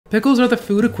Pickles are the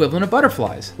food equivalent of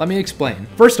butterflies. Let me explain.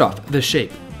 First off, the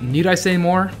shape. Need I say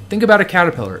more? Think about a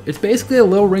caterpillar. It's basically a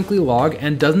little wrinkly log,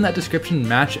 and doesn't that description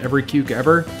match every cuke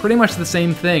ever? Pretty much the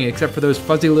same thing, except for those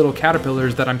fuzzy little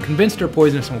caterpillars that I'm convinced are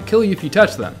poisonous and will kill you if you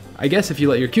touch them. I guess if you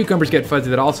let your cucumbers get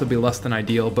fuzzy, that'd also be less than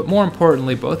ideal, but more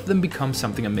importantly, both of them become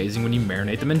something amazing when you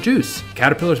marinate them in juice.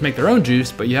 Caterpillars make their own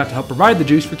juice, but you have to help provide the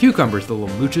juice for cucumbers, the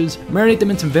little mooches. Marinate them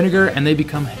in some vinegar, and they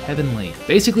become heavenly.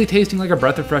 Basically tasting like a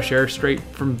breath of fresh air straight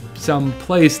from some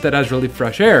place that has really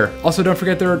fresh air. Also, don't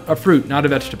forget they're a fruit, not a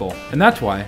vegetable. And that's why